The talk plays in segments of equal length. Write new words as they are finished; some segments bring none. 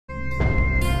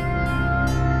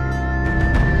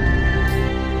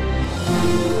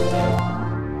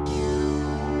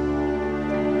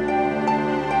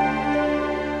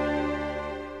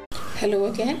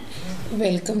again.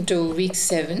 Welcome to week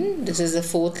 7. This is the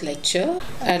 4th lecture.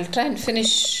 I'll try and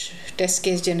finish test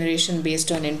case generation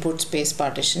based on input space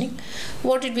partitioning.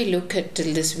 What did we look at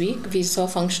till this week? We saw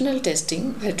functional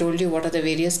testing. I told you what are the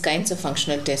various kinds of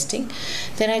functional testing.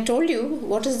 Then I told you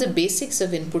what is the basics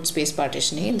of input space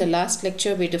partitioning. In the last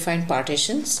lecture we defined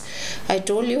partitions. I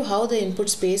told you how the input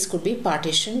space could be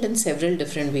partitioned in several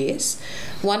different ways.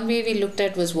 One way we looked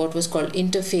at was what was called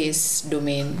interface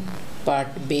domain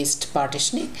based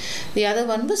partitioning. The other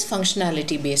one was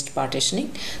functionality based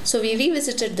partitioning. So we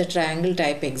revisited the triangle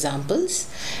type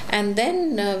examples and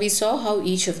then we saw how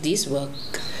each of these work.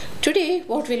 Today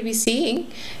what we'll be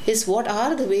seeing is what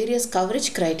are the various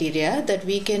coverage criteria that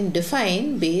we can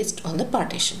define based on the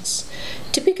partitions.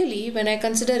 Typically, when I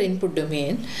consider input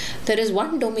domain, there is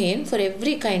one domain for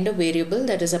every kind of variable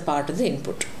that is a part of the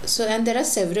input. And there are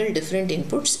several different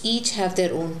inputs, each have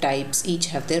their own types, each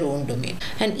have their own domain.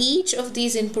 And each of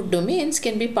these input domains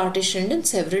can be partitioned in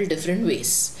several different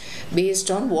ways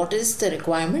based on what is the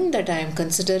requirement that I am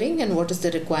considering and what is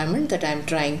the requirement that I am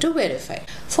trying to verify.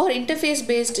 For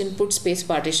interface-based input space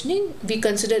partitioning, we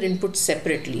consider inputs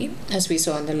separately, as we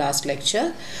saw in the last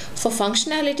lecture. For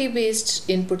functionality-based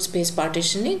input space partitioning,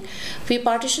 we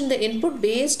partition the input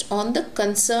based on the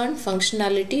concerned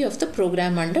functionality of the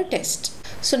program under test.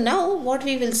 So now what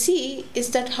we will see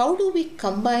is that how do we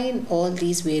combine all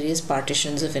these various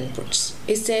partitions of inputs?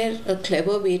 Is there a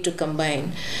clever way to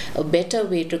combine, a better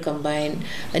way to combine,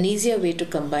 an easier way to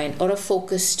combine, or a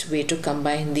focused way to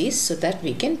combine these so that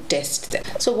we can test them?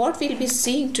 So what we'll be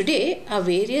seeing today are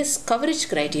various coverage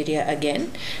criteria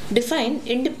again, defined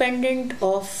independent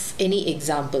of any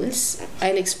examples.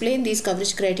 I'll explain these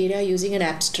coverage criteria using an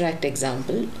abstract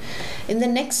example. In the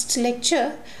next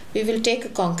lecture, we will take a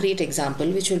concrete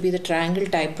example, which will be the triangle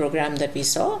type program that we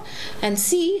saw, and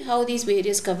see how these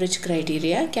various coverage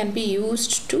criteria can be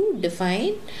used to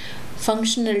define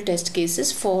functional test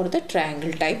cases for the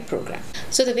triangle type program.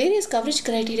 So the various coverage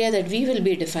criteria that we will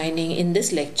be defining in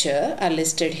this lecture are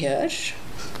listed here.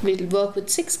 We'll work with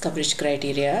 6 coverage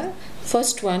criteria.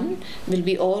 First one will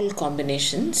be all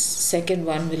combinations. Second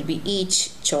one will be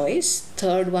each choice.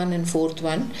 Third one and fourth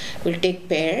one will take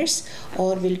pairs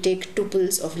or will take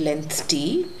tuples of length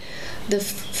t. The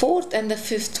fourth and the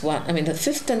fifth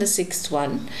and the sixth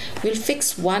one will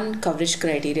fix one coverage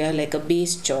criteria like a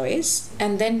base choice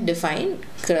and then define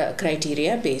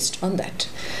criteria based on that.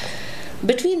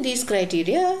 Between these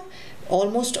criteria,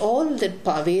 almost all the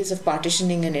ways of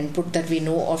partitioning an input that we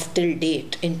know of till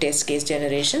date in test case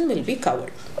generation will be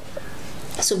covered.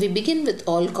 So we begin with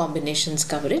all combinations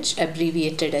coverage,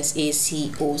 abbreviated as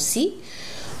ACOC.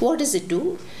 What does it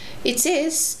do? It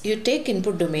says you take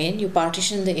input domain, you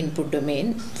partition the input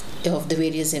domain of the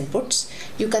various inputs,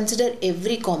 you consider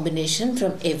every combination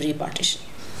from every partition.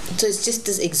 So it's just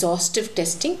this exhaustive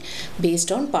testing based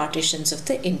on partitions of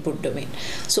the input domain.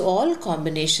 So all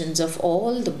combinations of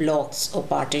all the blocks or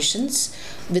partitions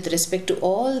with respect to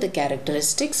all the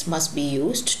characteristics must be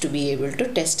used to be able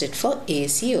to test it for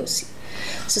ACOC.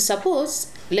 So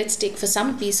suppose, let's take for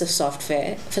some piece of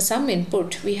software, for some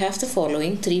input, we have the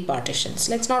following 3 partitions.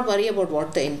 Let's not worry about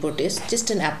what the input is, just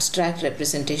an abstract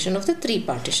representation of the 3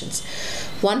 partitions.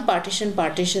 One partition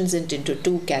partitions it into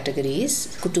 2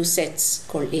 categories, 2 sets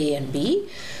called A and B.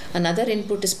 Another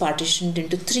input is partitioned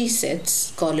into 3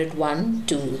 sets, call it 1,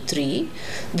 2, 3.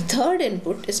 The third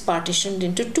input is partitioned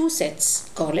into 2 sets,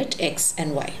 call it X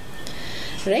and Y.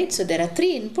 Right? So there are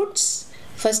 3 inputs.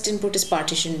 First input is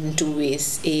partitioned in 2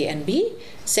 ways, A and B.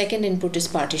 Second input is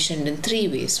partitioned in 3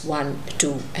 ways, 1,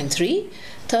 2, and 3.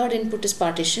 Third input is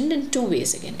partitioned in 2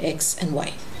 ways again, X and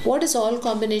Y. What does all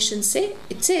combinations say?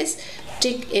 It says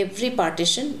take every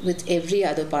partition with every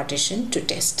other partition to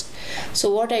test.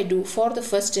 So what I do, for the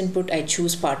first input I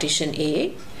choose partition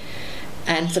A,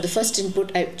 and for the first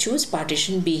input I choose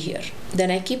partition B here.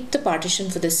 Then I keep the partition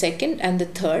for the second and the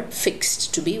third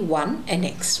fixed to be 1 and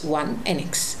X, 1 and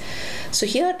X. So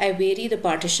here I vary the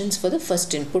partitions for the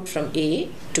first input from A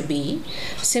to B.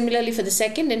 Similarly, for the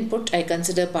second input, I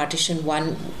consider partition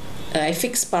 1. I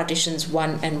fix partitions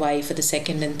 1 and Y for the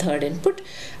second and third input.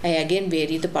 I again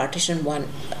vary the partition 1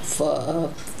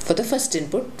 for the first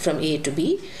input from A to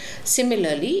B.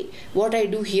 Similarly, what I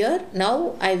do here,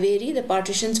 now I vary the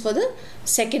partitions for the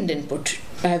second input.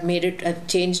 I've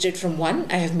changed it from 1,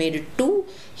 I have made it 2.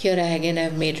 Here I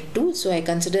have made it 2. So I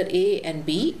consider A and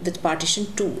B with partition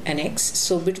 2 and X.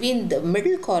 So between the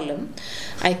middle column,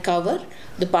 I cover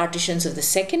the partitions of the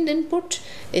second input.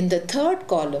 In the third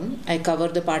column, I cover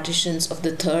the partitions of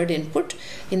the third input.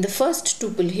 In the first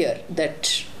tuple here,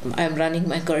 that I'm running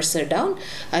my cursor down,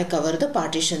 I cover the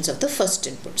partitions of the first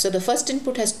input. So the first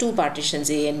input has two partitions,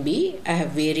 A and B. I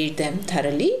have varied them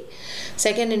thoroughly.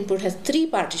 Second input has three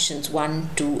partitions,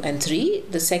 1, 2 and 3.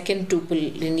 The second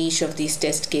tuple in each of these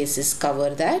test cases cover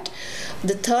that.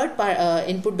 The third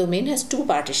input domain has two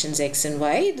partitions, X and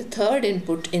Y. The third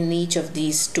input in each of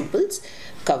these tuples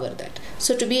cover that.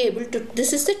 So to be able to,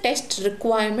 this is the test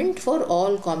requirement for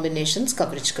all combinations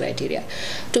coverage criteria.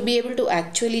 To be able to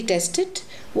actually test it,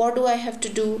 what do I have to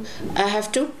do? I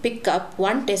have to pick up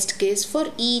one test case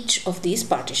for each of these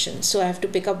partitions. So I have to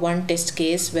pick up one test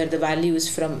case where the value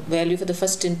for the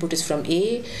first input is from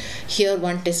A. Here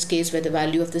one test case where the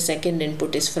value of the second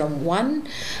input is from 1,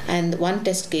 and one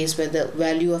test case where the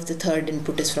value of the third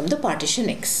input is from the partition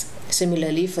X.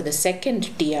 Similarly, for the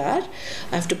second TR, I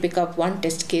have to pick up one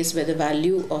test case where the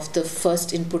value of the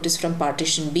first input is from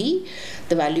partition B,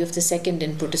 the value of the second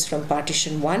input is from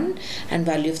partition 1, and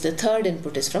value of the third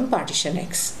input is from partition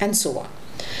X, and so on.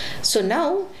 So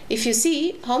now, if you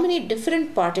see how many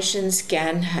different partitions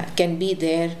can be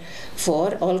there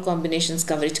for all combinations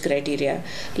coverage criteria.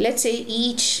 Let's say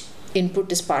each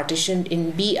input is partitioned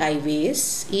in BI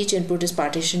ways, each input is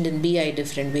partitioned in BI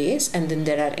different ways, and then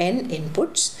there are n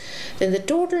inputs, then the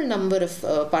total number of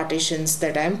partitions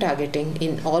that I am targeting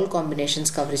in all combinations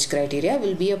coverage criteria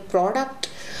will be a product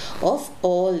of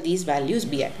all these values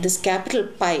BI. This capital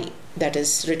pi that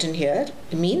is written here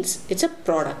means it's a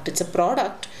product. It's a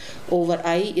product over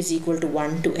I is equal to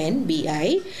 1 to n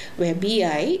BI, where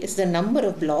BI is the number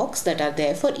of blocks that are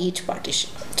there for each partition.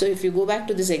 So if you go back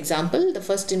to this example, the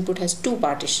first input has two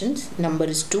partitions, number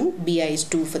is 2, BI is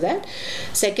 2 for that.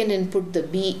 Second input, the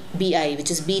BI,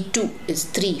 which is B2, is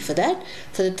 3 for that.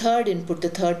 For the third input, the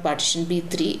third partition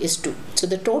B3 is 2. So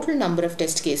the total number of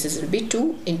test cases will be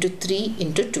 2 into 3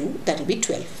 into 2, that will be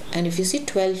 12. And if you see,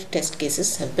 12 test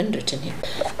cases have been written here.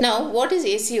 Now, what is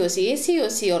ACOC?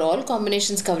 ACOC, or all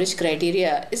combinations coverage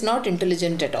criteria, is not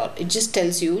intelligent at all. It just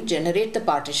tells you generate the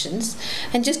partitions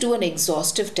and just do an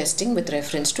exhaustive testing with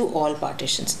reference to all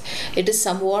partitions. It is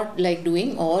somewhat like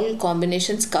doing all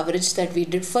combinations coverage that we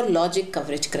did for logic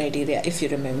coverage criteria, if you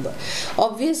remember.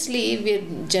 Obviously,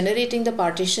 we're generating the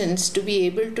partitions to be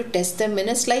able to test them in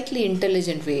a slightly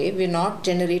intelligent way. We're not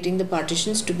generating the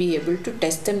partitions to be able to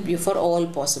test them for all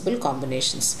possible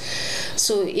combinations.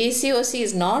 So ACOC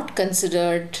is not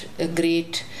considered a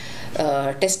great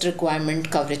test requirement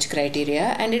coverage criteria,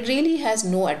 and it really has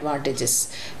no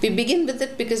advantages. We begin with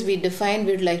it because we define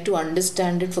we'd like to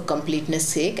understand it for completeness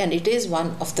sake, and it is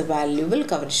one of the valuable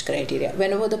coverage criteria.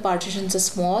 Whenever the partitions are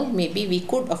small, maybe we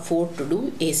could afford to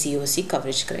do ACOC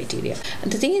coverage criteria.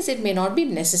 And the thing is, it may not be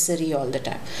necessary all the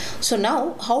time. So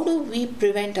now, how do we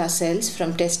prevent ourselves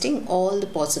from testing all the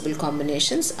possible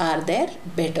combinations? Are there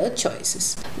better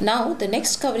choices? Now, the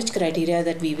next coverage criteria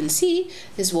that we will see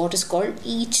is what is called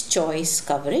each choice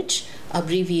coverage,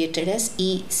 abbreviated as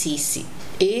ECC.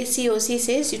 ACOC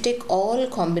says you take all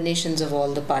combinations of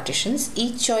all the partitions.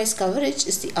 Each choice coverage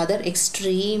is the other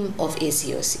extreme of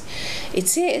ACOC. It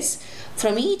says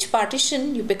from each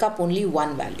partition you pick up only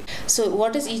one value. So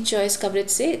what does each choice coverage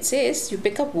say? It says you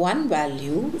pick up one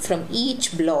value from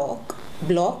each block.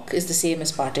 Block is the same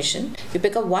as partition. You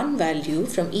pick up one value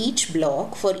from each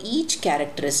block for each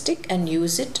characteristic and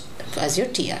use it as your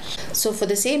TR. So for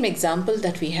the same example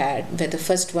that we had, where the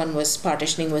first one was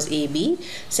partitioning was AB,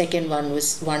 second one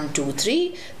was 1, 2,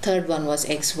 3, third one was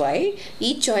XY,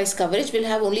 each choice coverage will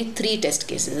have only 3 test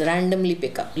cases, randomly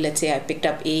pick up. Let's say I picked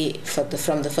up A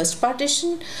from the first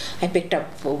partition, I picked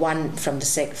up 1 for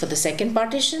the second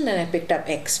partition, and I picked up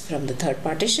X from the third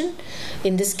partition.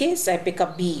 In this case, I pick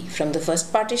up B from the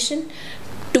first partition,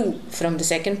 2 from the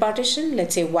second partition,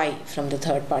 let's say Y from the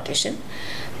third partition.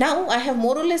 Now I have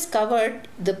more or less covered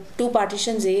the 2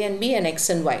 partitions A and B and X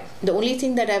and Y. The only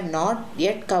thing that I have not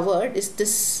yet covered is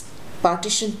this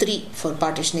partition 3 for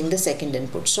partitioning the second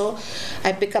input. So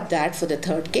I pick up that for the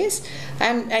third case,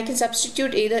 and I can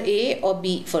substitute either A or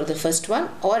B for the first one,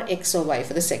 or X or Y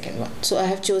for the second one. So I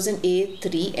have chosen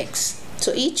A3X.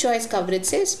 So each choice coverage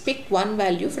says pick one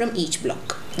value from each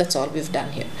block. That's all we've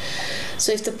done here.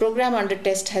 So if the program under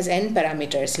test has n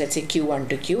parameters, let's say Q1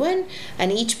 to Qn,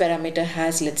 and each parameter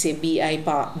has, let's say, BI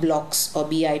blocks or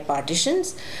BI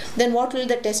partitions, then what will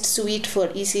the test suite for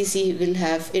ECC will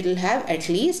have? It will have at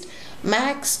least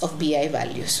max of BI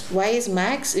values. Why is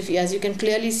max? As you can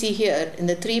clearly see here, in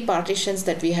the 3 partitions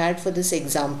that we had for this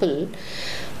example,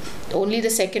 only the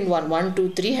second one, 1,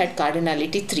 2, 3, had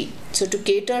cardinality 3. So to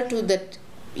cater to that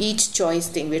each choice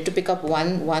thing, we have to pick up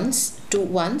 1 once, 2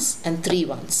 once, and 3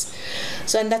 once.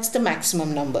 So, and that's the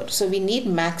maximum number. So we need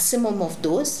maximum of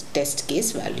those test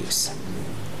case values.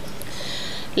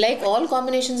 Like all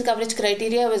combinations coverage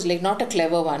criteria was like not a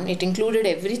clever one. It included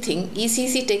everything.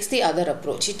 ECC takes the other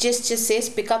approach. It just says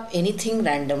pick up anything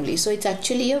randomly. So it's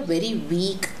actually a very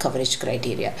weak coverage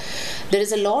criteria. There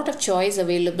is a lot of choice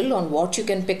available on what you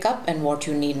can pick up and what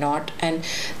you need not. And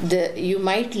you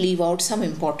might leave out some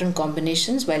important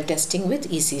combinations while testing with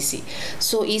ECC.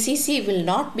 So ECC will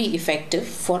not be effective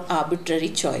for arbitrary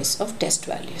choice of test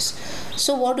values.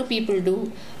 So what do people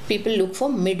do? People look for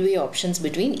midway options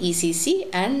between ECC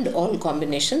and all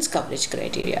combinations coverage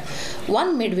criteria.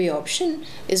 One midway option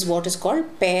is what is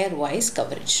called pairwise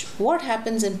coverage. What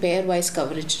happens in pairwise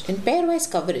coverage? In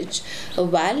pairwise coverage, a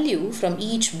value from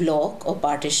each block or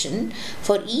partition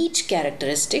for each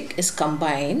characteristic is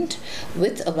combined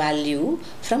with a value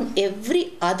from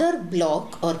every other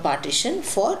block or partition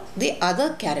for the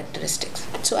other characteristics.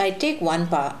 So I take one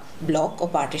block or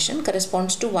partition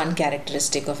corresponds to one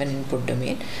characteristic of an input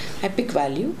domain. I pick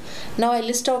value. Now I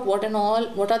list out what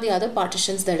are the other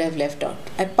partitions that I've left out.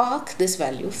 I park this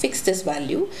value, fix this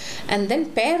value, and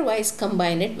then pairwise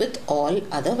combine it with all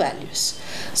other values.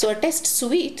 So a test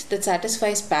suite that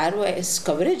satisfies pairwise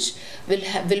coverage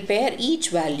will pair each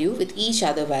value with each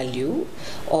other value,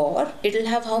 or it will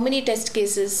have how many test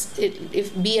cases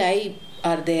if BI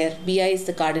are there, BI is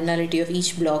the cardinality of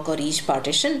each block or each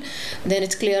partition, then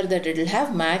it's clear that it will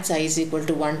have max I is equal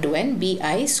to 1 to n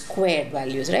BI squared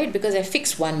values, right? Because I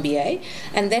fix one BI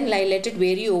and then I let it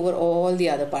vary over all the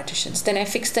other partitions. Then I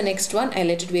fix the next one, I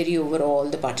let it vary over all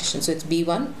the partitions. So it's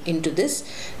B1 into this,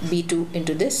 B2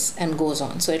 into this, and goes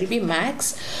on. So it will be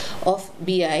max of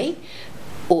BI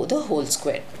O the whole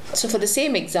square. So for the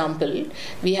same example,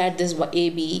 we had this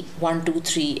AB, 1, 2,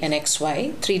 3 and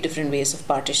XY, 3 different ways of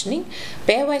partitioning.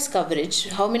 Pairwise coverage,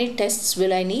 how many tests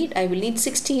will I need? I will need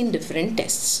 16 different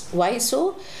tests. Why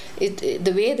so?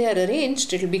 The way they are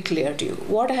arranged, it will be clear to you.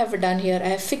 What I have done here, I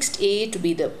have fixed A to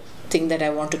be the thing that I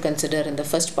want to consider in the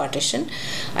first partition.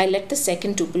 I let the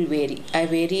second tuple vary. I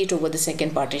vary it over the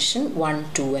second partition, 1,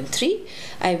 2 and 3.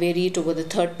 I vary it over the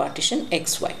third partition,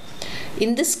 XY.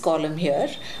 In this column here,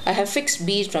 I have fixed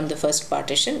B from the first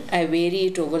partition. I vary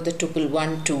it over the tuple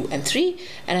 1, 2 and 3,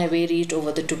 and I vary it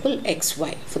over the tuple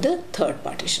XY for the third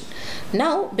partition.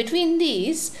 Now, between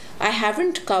these, I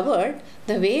haven't covered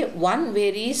the way 1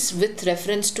 varies with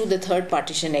reference to the third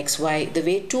partition XY, the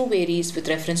way 2 varies with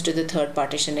reference to the third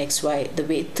partition XY, the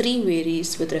way 3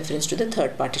 varies with reference to the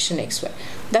third partition XY.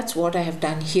 That's what I have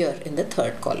done here in the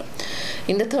third column.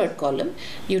 In the third column,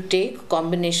 you take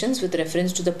combinations with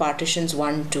reference to the partitions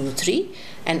 1, 2, 3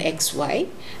 and XY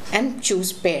and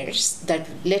choose pairs that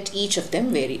let each of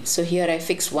them vary. So here I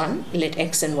fix 1, let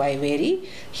X and Y vary.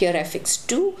 Here I fix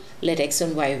 2, let X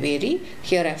and Y vary.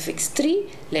 Here I fix 3,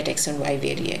 let X and Y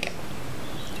vary again.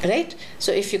 Right?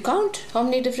 So if you count how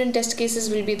many different test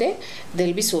cases will be there, there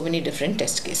will be so many different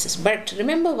test cases. But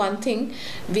remember one thing,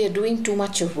 we are doing too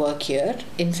much of work here.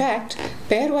 In fact,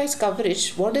 pairwise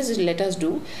coverage, what does it let us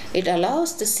do? It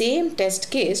allows the same test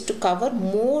case to cover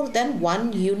more than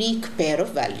one unique pair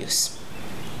of values.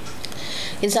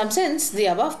 In some sense, the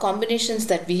above combinations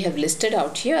that we have listed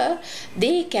out here,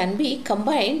 they can be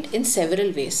combined in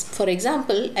several ways. For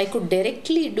example, I could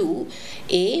directly do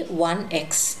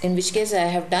A1X, in which case I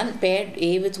have done paired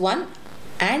A with 1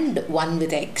 and 1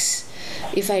 with X.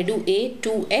 If I do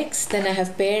A2X, then I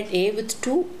have paired A with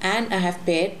 2 and I have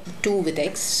paired 2 with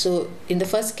X. So in the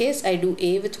first case, I do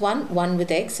A with 1, 1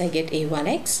 with X, I get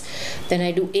A1X. Then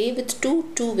I do A with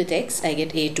 2, 2 with X, I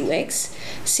get A2X.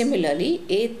 Similarly,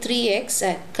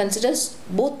 A3X considers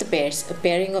both the pairs, a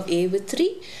pairing of A with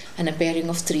 3 and a pairing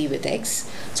of 3 with X.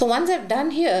 So once I've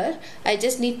done here, I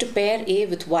just need to pair A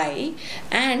with Y,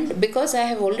 and because I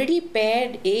have already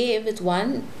paired A with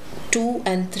 1, 2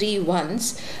 and 3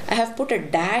 once, I have put a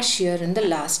dash here in the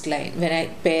last line when I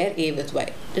pair A with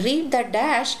Y. Read that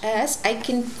dash as I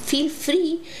can feel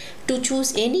free to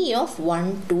choose any of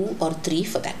 1, 2 or 3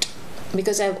 for that,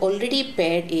 because I've already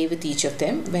paired A with each of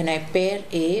them. When I pair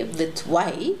A with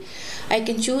Y, I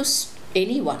can choose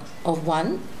any one of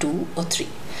 1, 2 or 3.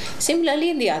 Similarly,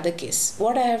 in the other case,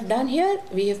 what I have done here,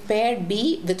 we have paired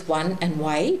B with 1 and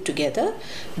Y together,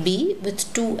 B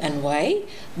with 2 and Y,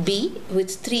 B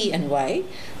with 3 and Y.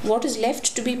 What is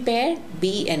left to be paired?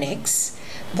 B and X.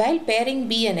 While pairing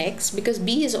B and X, because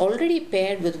B is already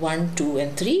paired with 1, 2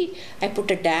 and 3, I put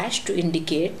a dash to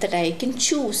indicate that I can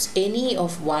choose any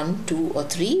of 1, 2 or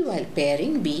 3 while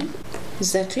pairing B.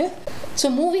 Is that clear? So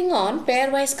moving on,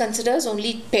 pairwise considers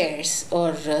only pairs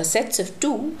or sets of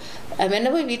two.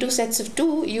 Whenever we do sets of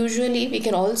two, usually we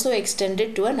can also extend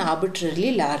it to an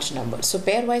arbitrarily large number. So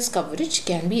pairwise coverage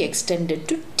can be extended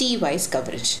to t-wise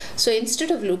coverage. So instead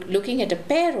of looking at a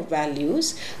pair of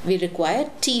values, we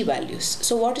require t values.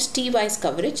 So what is t-wise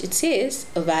coverage? It says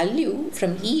a value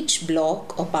from each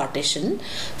block or partition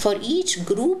for each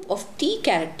group of t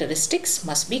characteristics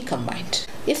must be combined.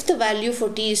 If the value for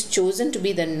t is chosen to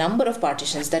be the number of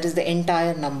partitions, that is the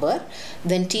entire number,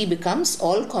 then t becomes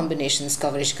all combinations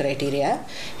coverage criteria.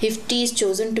 If t is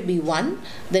chosen to be 1,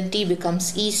 then t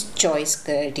becomes each choice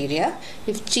criteria.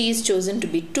 If t is chosen to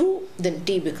be 2, then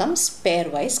t becomes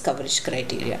pairwise coverage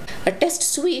criteria. A test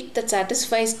suite that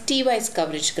satisfies t-wise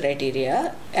coverage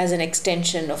criteria as an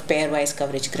extension of pairwise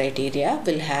coverage criteria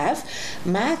will have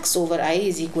max over I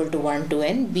is equal to 1 to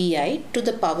n bi to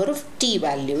the power of t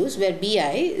values, where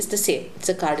bi is the same. It's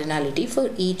a cardinality for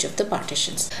each of the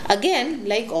partitions. Again,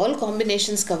 like all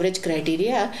combinations coverage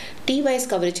criteria, t-wise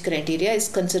coverage criteria is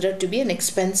considered to be an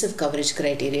expensive coverage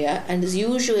criteria and is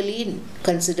usually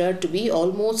considered to be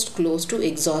almost close to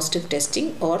exhaustive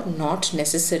testing or not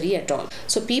necessary at all.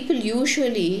 So people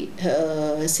usually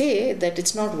say that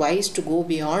it's not wise to go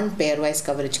beyond pairwise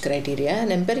coverage criteria,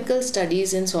 and empirical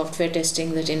studies in software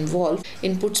testing that involve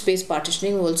input space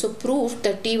partitioning also proved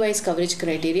that t-wise coverage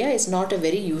criteria is not a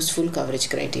very useful coverage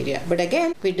criteria. But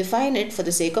again, we define it for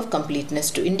the sake of completeness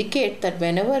to indicate that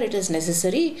whenever it is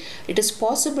necessary, it is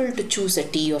possible to choose a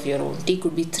t of your own. T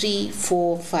could be 3,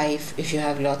 4, 5 if you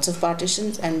have lots of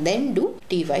partitions, and then do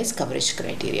t-wise coverage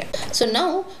criteria. So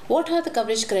now, what are the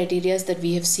coverage criteria that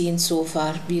we have seen so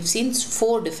far? We have seen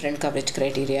 4 different coverage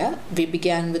criteria. We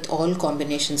began with all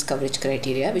combinations coverage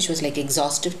criteria, which was like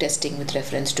exhaustive testing with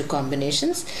reference to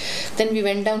combinations. Then we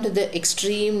went down to the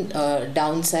extreme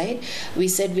downside. We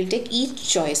said we'll take each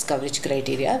choice coverage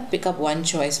criteria, pick up one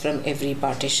choice from every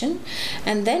partition,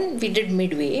 and then we did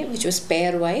midway, which was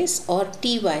pairwise or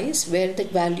t-wise, where the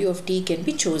value of t can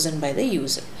be chosen by the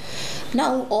user.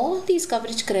 Now, all these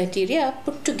coverage criteria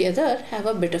put together have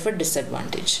a bit of a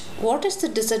disadvantage. What is the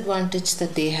disadvantage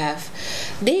that they have?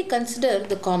 They consider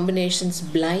the combinations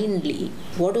blindly.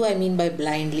 What do I mean by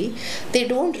blindly? They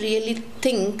don't really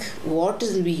think what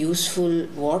will be useful,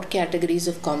 what categories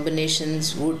of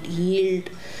combinations would yield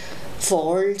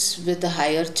faults with a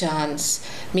higher chance.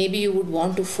 Maybe you would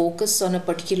want to focus on a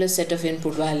particular set of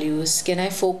input values. Can I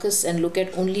focus and look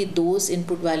at only those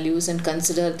input values and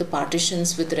consider the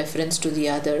partitions with reference to the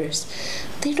others?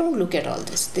 They don't look at all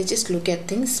this. They just look at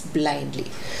things blindly.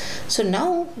 So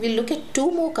now we'll look at 2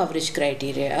 more coverage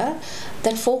criteria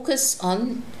that focus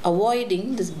on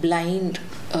avoiding this blind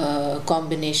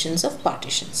combinations of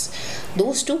partitions.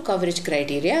 Those 2 coverage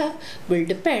criteria will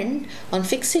depend on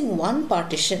fixing one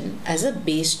partition as a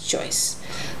base choice.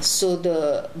 So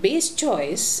the base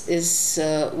choice is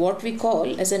what we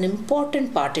call as an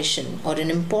important partition or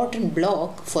an important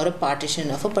block for a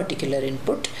partition of a particular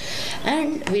input,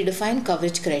 and we define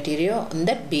coverage criteria on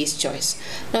that base choice.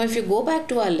 Now if you go back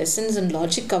to our lessons in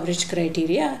logic coverage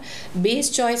criteria, base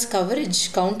choice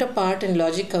coverage counterpart in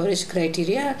logic coverage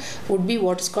criteria would be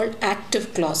what is called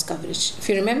active clause coverage. If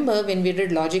you remember, when we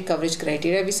did logic coverage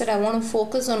criteria, we said I want to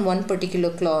focus on one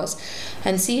particular clause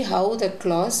and see how the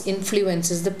clause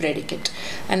influences the predicate,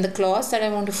 and the clause that I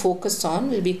want to focus on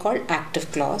will be called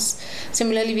active clause.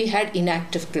 Similarly, we had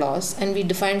inactive clause, and we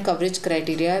defined coverage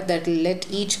criteria that will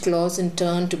let each clause in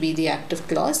turn to be the active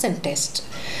clause and test.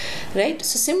 Right?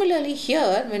 So similarly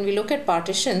here, when we look at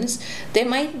partitions, there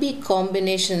might be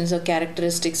combinations or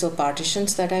characteristics of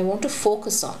partitions that I want to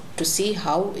focus on to see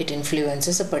how it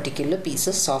influences a particular piece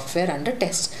of software under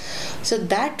test. So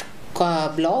that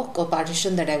block or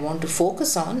partition that I want to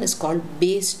focus on is called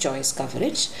base choice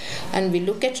coverage, and we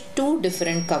look at 2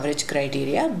 different coverage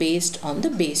criteria based on the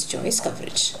base choice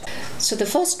coverage. So the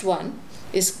first one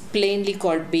is plainly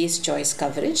called base choice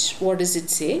coverage. What does it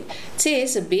say? It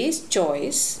says a base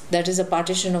choice, that is a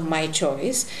partition of my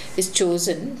choice, is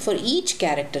chosen for each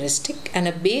characteristic, and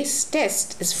a base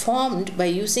test is formed by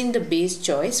using the base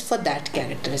choice for that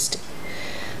characteristic.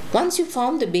 Once you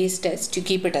form the base test, you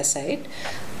keep it aside.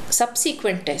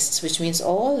 Subsequent tests, which means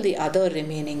all the other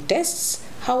remaining tests,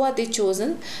 how are they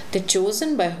chosen? They're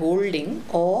chosen by holding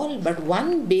all but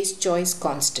one base choice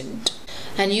constant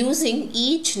and using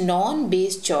each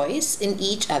non-base choice in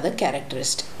each other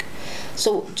characteristic.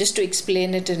 So just to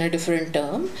explain it in a different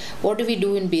term, what do we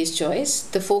do in base choice?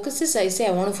 The focus is, I say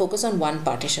I want to focus on one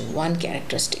partition, one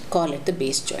characteristic, call it the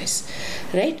base choice,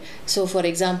 right? So for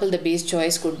example, the base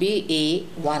choice could be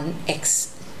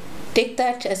A1X. Take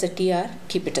that as a TR,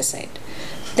 keep it aside.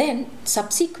 Then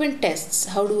subsequent tests,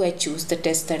 how do I choose the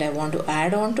test that I want to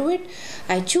add on to it?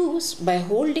 I choose by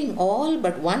holding all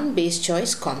but one base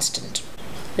choice constant,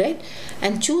 right?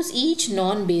 And choose each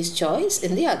non-base choice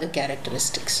in the other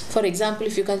characteristics. For example,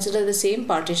 if you consider the same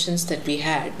partitions that we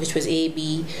had, which was A,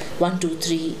 B, 1, 2,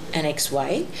 3 and X,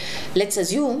 Y, let's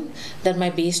assume that my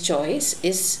base choice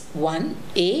is 1,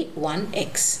 A, 1,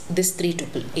 X, this 3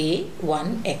 tuple, A,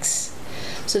 1, X.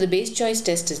 So the base choice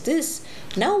test is this.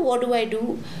 Now what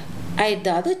do?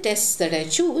 The other tests that I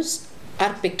choose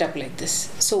are picked up like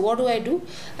this. So what do?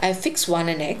 I fix 1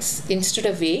 and X. Instead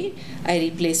of A, I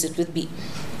replace it with B,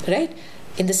 right?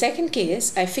 In the second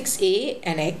case, I fix A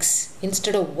and X.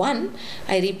 Instead of 1,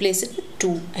 I replace it with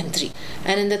 2 and 3.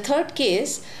 And in the third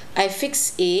case, I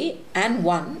fix A and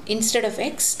 1. Instead of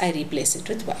X, I replace it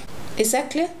with Y. Is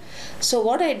that clear? So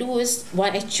what I do is,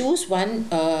 I choose one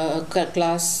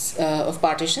class of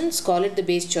partitions, call it the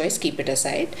base choice, keep it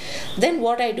aside. Then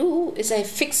what I do is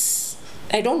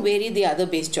I don't vary the other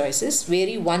base choices,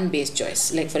 vary one base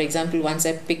choice. Like for example, once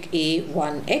I pick A,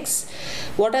 1, X,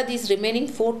 what are these remaining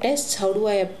 4 tests? How do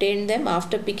I obtain them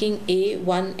after picking A,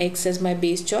 1, X as my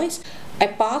base choice? I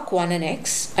park 1 and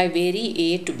X, I vary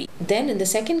A to B. Then in the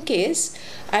second case,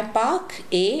 I park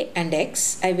A and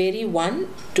X, I vary 1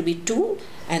 to be 2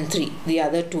 and 3, the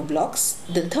other 2 blocks.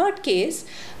 The third case,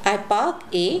 I park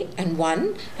A and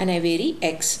 1 and I vary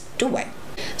X to Y.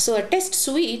 So a test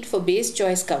suite for base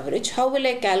choice coverage, how will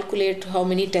I calculate how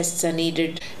many tests are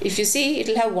needed? If you see, it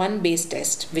will have one base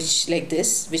test, which like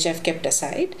this, which I've kept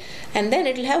aside, and then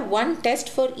it will have one test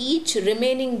for each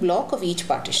remaining block of each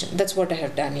partition. That's what I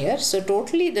have done here. So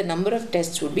totally the number of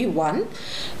tests would be 1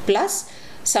 plus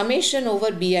summation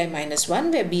over bi minus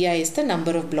 1, where bi is the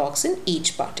number of blocks in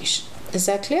each partition. Is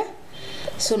that clear?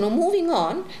 So now moving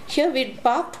on, here we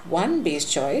parked one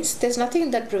base choice. There's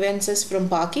nothing that prevents us from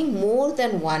parking more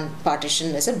than one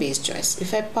partition as a base choice.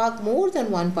 If I park more than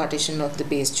one partition of the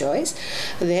base choice,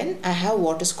 then I have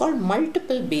what is called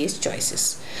multiple base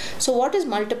choices. So what does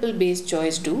multiple base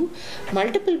choice do?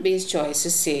 Multiple base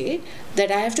choices say that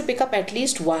I have to pick up at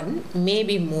least one,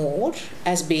 maybe more,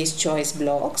 as base choice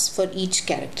blocks for each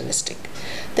characteristic.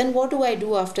 Then what do I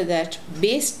do after that?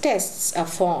 Base tests are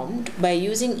formed by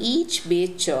using each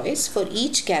base choice for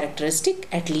each characteristic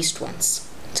at least once.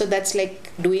 So that's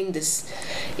like doing this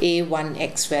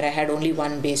A1X where I had only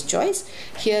one base choice.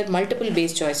 Here multiple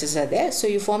base choices are there. So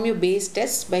you form your base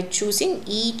tests by choosing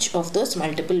each of those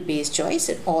multiple base choice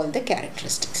in all the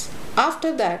characteristics.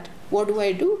 After that, what do?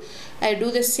 I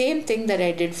do the same thing that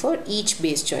I did for each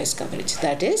base choice coverage.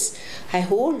 That is, I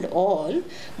hold all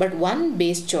but one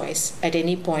base choice at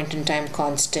any point in time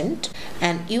constant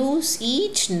and use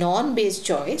each non-base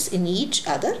choice in each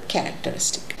other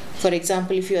characteristic. For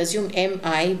example, if you assume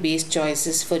mi base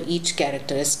choices for each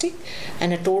characteristic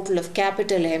and a total of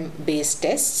capital M base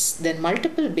tests, then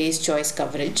multiple base choice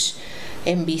coverage,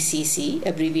 MBCC,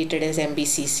 abbreviated as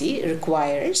MBCC,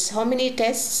 requires how many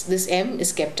tests? This M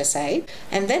is kept aside,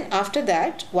 and then after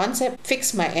that, once I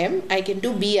fix my M, I can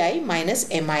do BI minus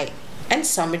MI and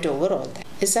sum it over all that.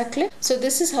 Is that clear? So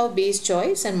this is how base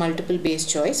choice and multiple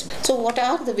base choice. So what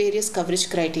are the various coverage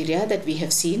criteria that we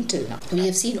have seen till now? We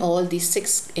have seen all these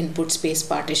 6 input space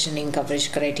partitioning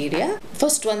coverage criteria.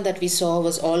 First one that we saw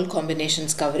was all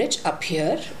combinations coverage up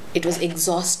here. It was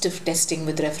exhaustive testing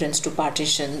with reference to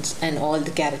partitions and all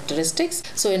the characteristics.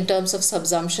 So in terms of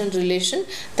subsumption relation,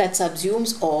 that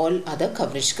subsumes all other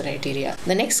coverage criteria.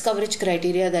 The next coverage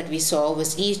criteria that we saw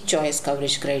was each choice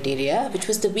coverage criteria, which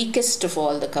was the weakest of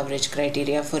all the coverage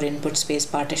criteria for input space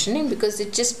partitioning because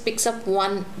it just picks up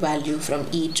one value from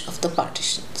each of the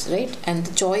partitions, right? And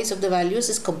the choice of the values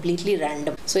is completely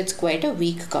random. So it's quite a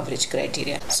weak coverage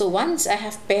criteria. So once I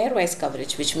have pairwise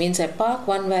coverage, which means I park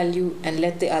one value and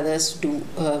let the others do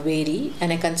vary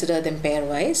and I consider them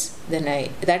pairwise,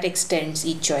 then that extends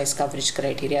each choice coverage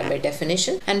criteria by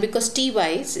definition. And because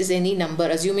t-wise is any number,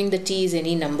 assuming the t is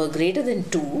any number greater than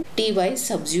 2, t-wise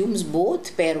subsumes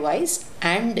both pairwise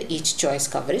and each choice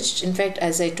coverage. In fact,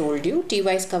 as I told you,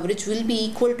 t-wise coverage will be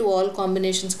equal to all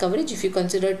combinations coverage if you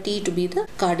consider t to be the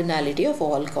cardinality of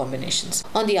all combinations.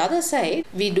 On the other side,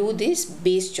 we do this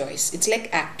base choice. It's like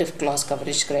active clause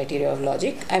coverage criteria of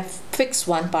logic. I fix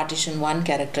one partition, one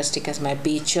characteristic as my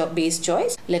base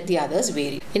choice, let the others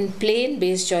vary. In plain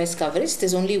base choice coverage,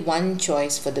 there's only one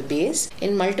choice for the base.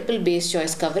 In multiple base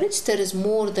choice coverage, there is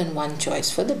more than one choice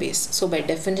for the base. So by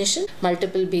definition,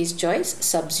 multiple base choice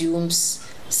subsumes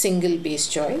single base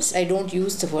choice. I don't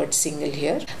use the word single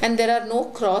here. And there are no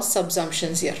cross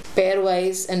subsumptions here.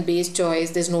 Pairwise and base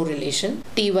choice, there's no relation.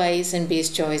 T-wise and base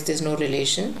choice, there's no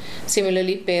relation.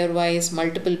 Similarly, pairwise,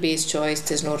 multiple base choice,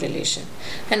 there's no relation.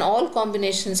 And all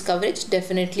combinations coverage,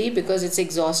 definitely, because it's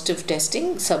exhaustive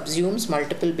testing, subsumes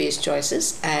multiple base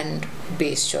choices and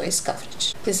base choice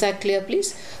coverage. Is that clear,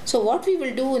 please? So what we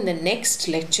will do in the next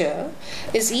lecture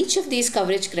is each of these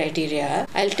coverage criteria,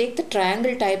 I'll take the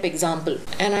triangle type example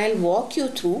and I'll walk you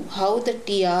through how the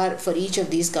TR for each of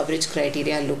these coverage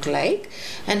criteria look like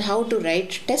and how to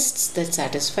write tests that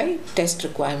satisfy test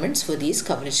requirements for these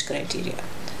coverage criteria.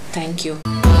 Thank you.